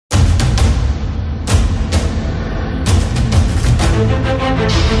Hey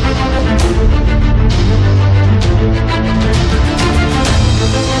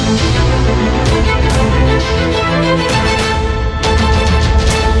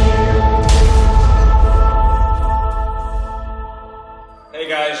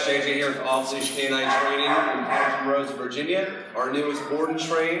guys, JJ here with Off-Leash Canine Training in Hampton, Virginia. Our newest board and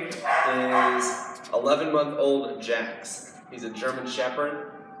train is 11-month-old Jax. He's a German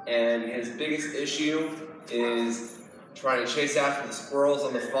Shepherd, and his biggest issue is trying to chase after the squirrels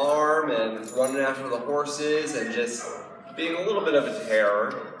on the farm and running after the horses and just being a little bit of a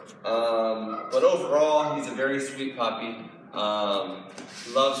terror. But overall, he's a very sweet puppy.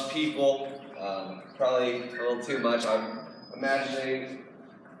 He loves people, probably a little too much. I'm imagining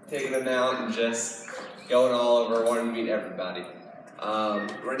taking him out and just going all over, wanting to meet everybody.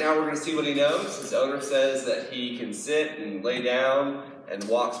 Right now we're going to see what he knows. His owner says that he can sit and lay down and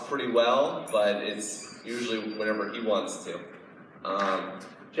walks pretty well, but it's usually whenever he wants to.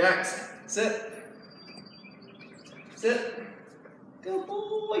 Jax, sit. Sit. Good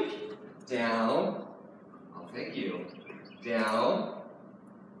boy. Down. Oh, thank you. Down.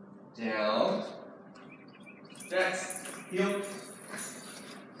 Down. Jax, heel.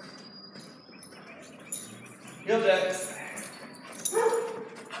 Heel, Jax.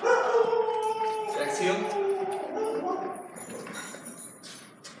 Jax, heel.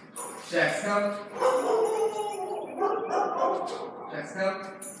 Jax, come. Jax, come.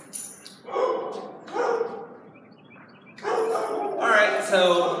 Alright,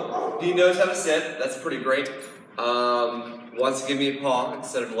 so he knows how to sit. That's pretty great. Wants to give me a paw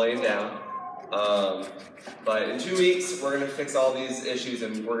instead of laying down. But in 2 weeks, we're going to fix all these issues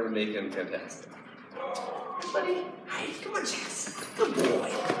and we're going to make him fantastic. Buddy, hi, come on, Jax. Good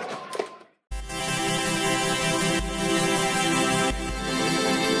boy.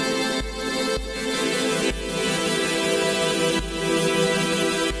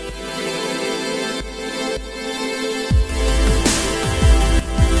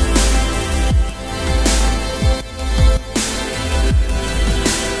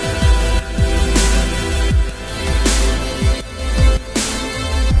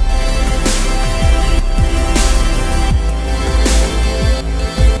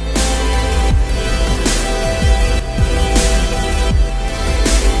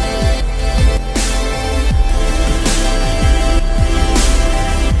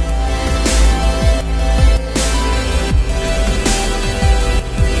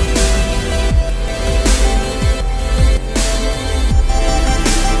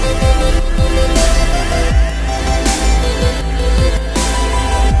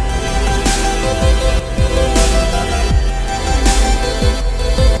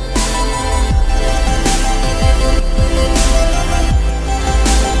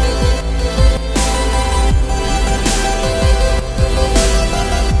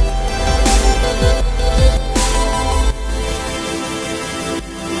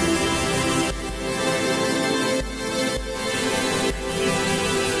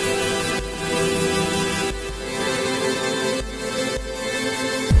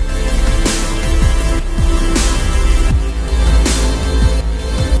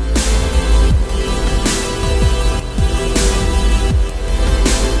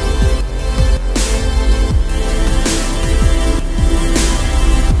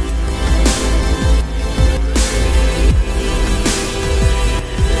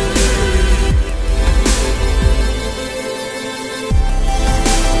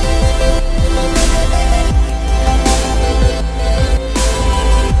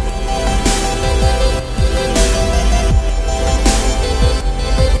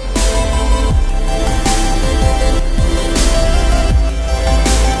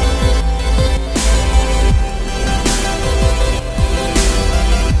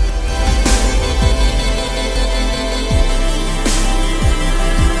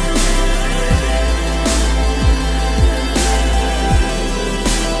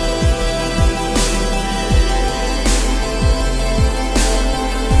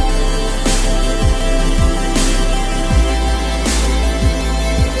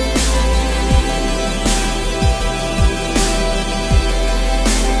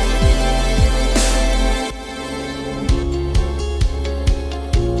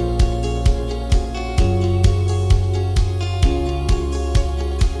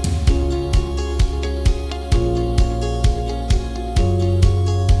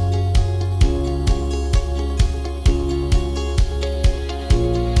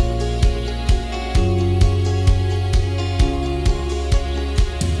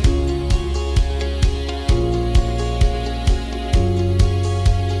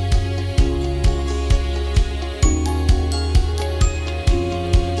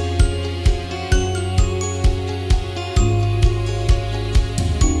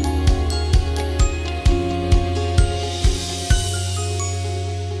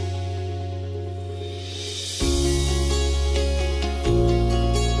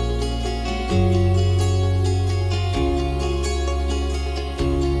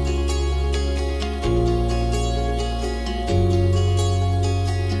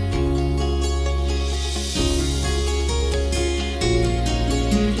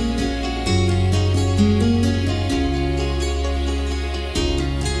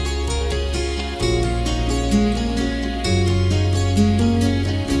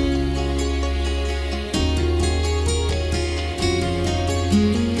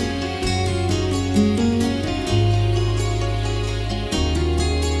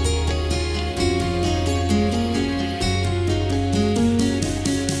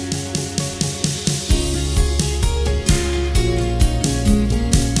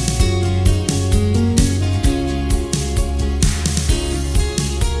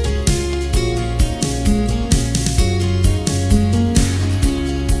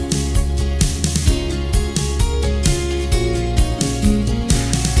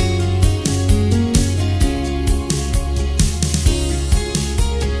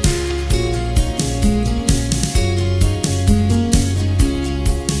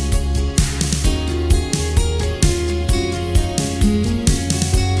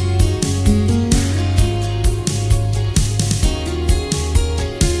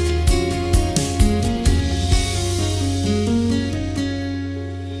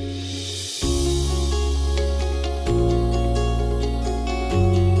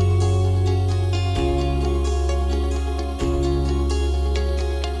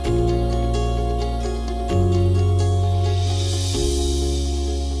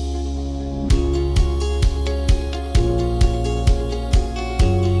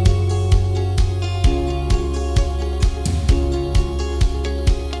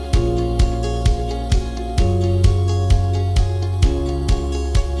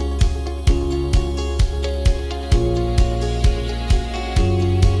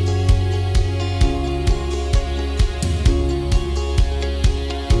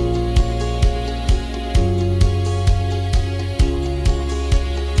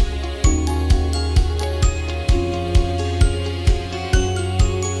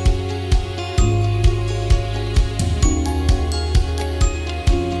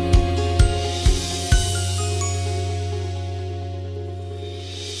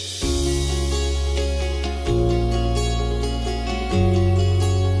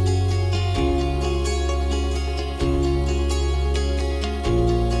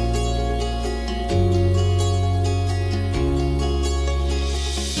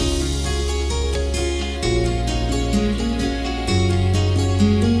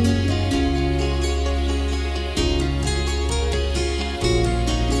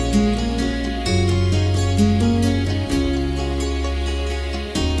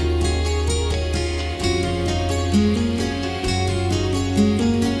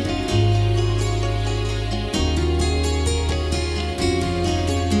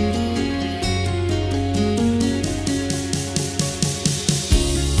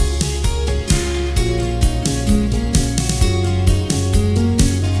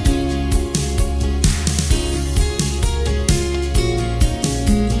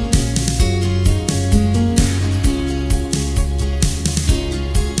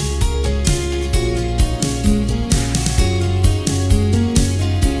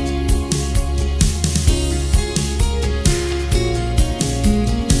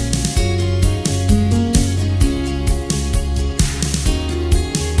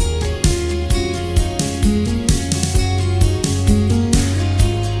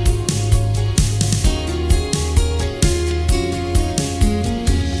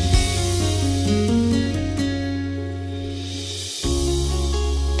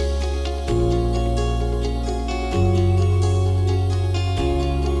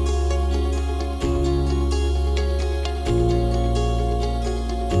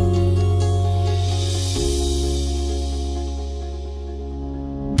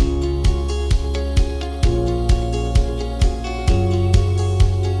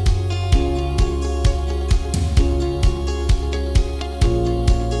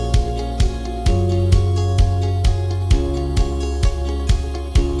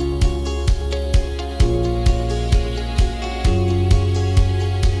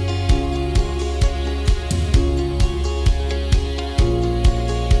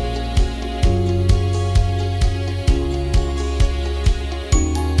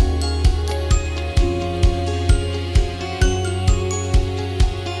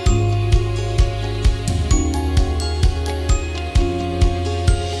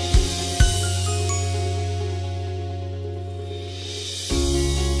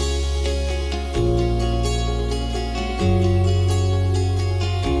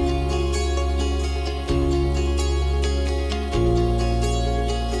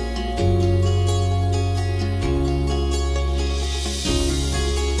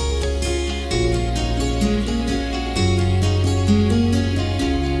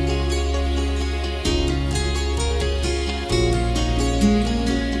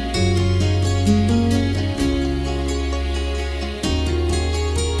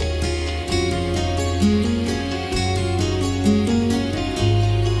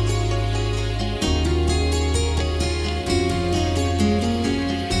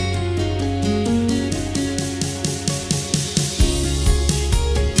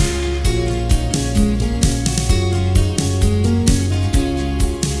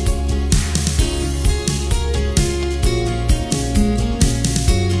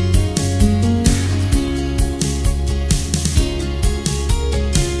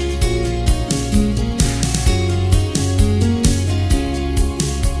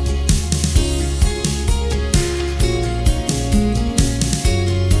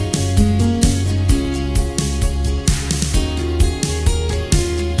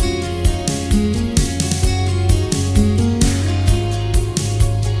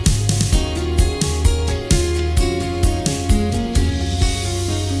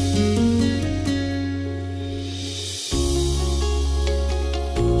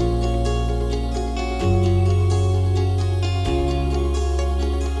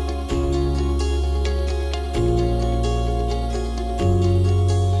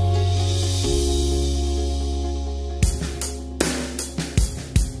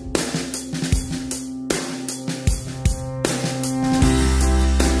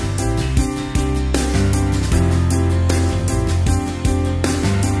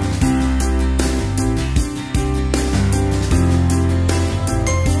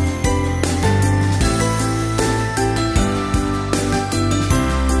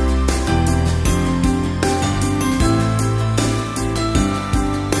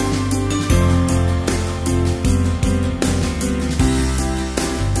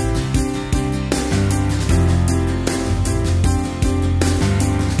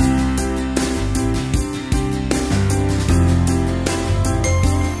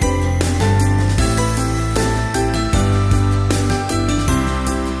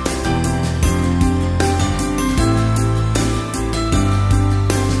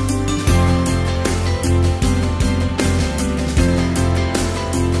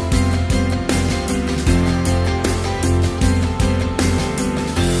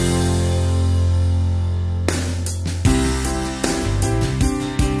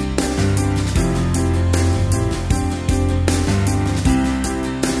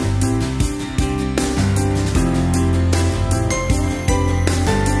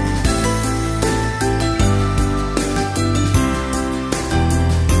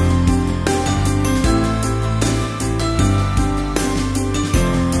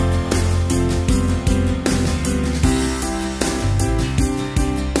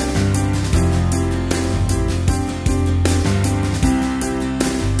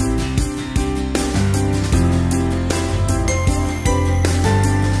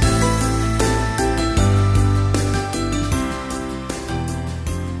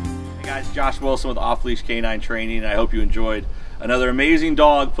 Guys, Josh Wilson with Off-Leash Canine Training, and I hope you enjoyed another amazing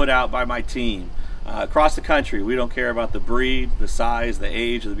dog put out by my team. Across the country, we don't care about the breed, the size, the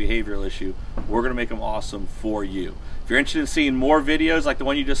age, or the behavioral issue. We're going to make them awesome for you. If you're interested in seeing more videos like the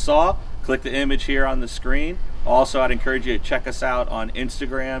one you just saw, click the image here on the screen. Also, I'd encourage you to check us out on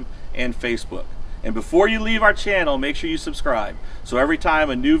Instagram and Facebook. And before you leave our channel, make sure you subscribe. So every time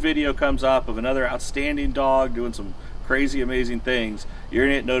a new video comes up of another outstanding dog doing some crazy, amazing things, you're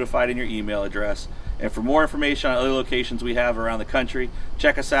going to get notified in your email address. And for more information on other locations we have around the country,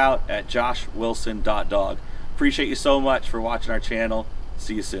 check us out at joshwilson.dog. Appreciate you so much for watching our channel.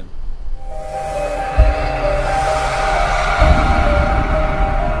 See you soon.